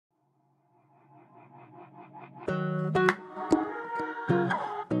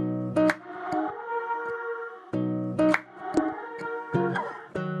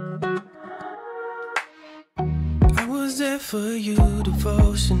for you,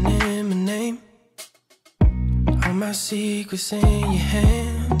 devotion in my name. All my secrets in your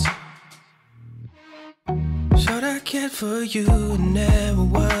hands. Showed I cared for you, it never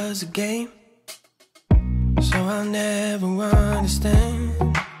was a game. So I'll never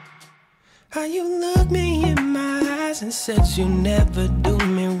understand how you looked me in my eyes and said you never do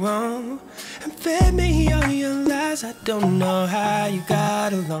me wrong, and fed me all your lies. I don't know how you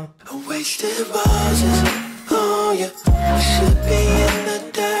got along. I wasted roses on you. I should be in the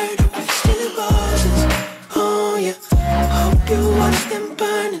dirt. I wasted roses on you. Hope you watch them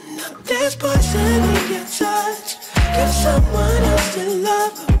burning up. There's poison in your touch. Give someone else to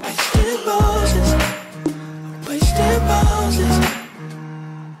love. I wasted roses. I wasted roses.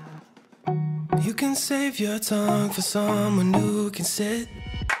 You can save your tongue for someone who can sit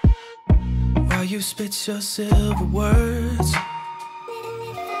while you spit your silver words.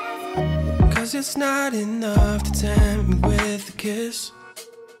 'Cause it's not enough to tempt me with a kiss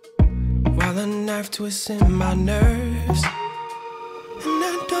while a knife twists in my nerves. And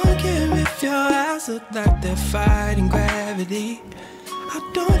I don't care if your eyes look like they're fighting gravity. I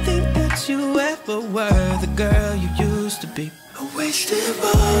don't think that you ever were the girl you used to be. I wasted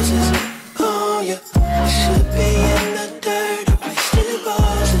roses on you. I should be in the dirt. I wasted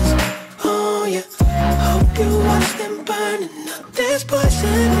roses on you. Hope you watch them burning up. There's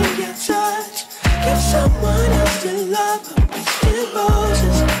poison in your touch. Give someone else to love. I wasted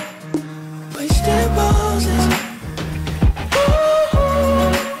roses. I wasted roses.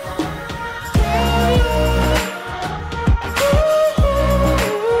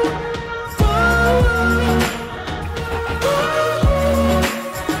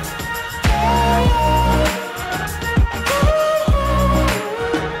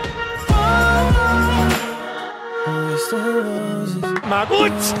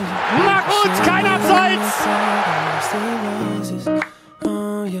 Margut, kein Abseits!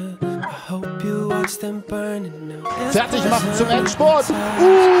 Fertig machen zum Endspurt.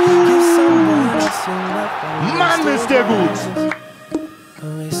 Mann, ist der gut.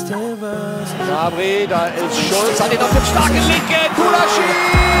 Gabri, da ist Schulz, hat ihn auf dem starken Linken. Gulaschi,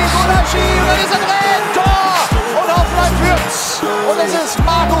 und es ist ein Rennen, Tor! Und Hoffenheim führt's. Und es ist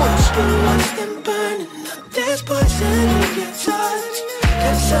Margut.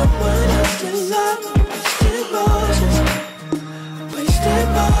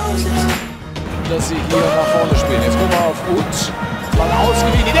 Dass sie hier nach vorne spielen. Jetzt gucken wir auf Ut. Mal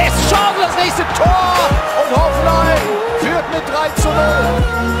ausgewiesen. Die nächste Chance, das nächste Tor. Und Hoffenheim führt mit 3:0.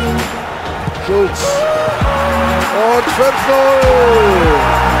 Schulz. Und 5:0.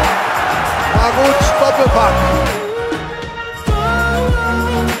 Margut, Doppelpack.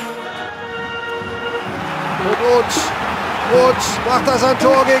 Und Roach macht das ein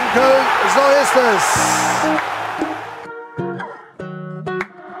Tor gegen Köln. So ist es.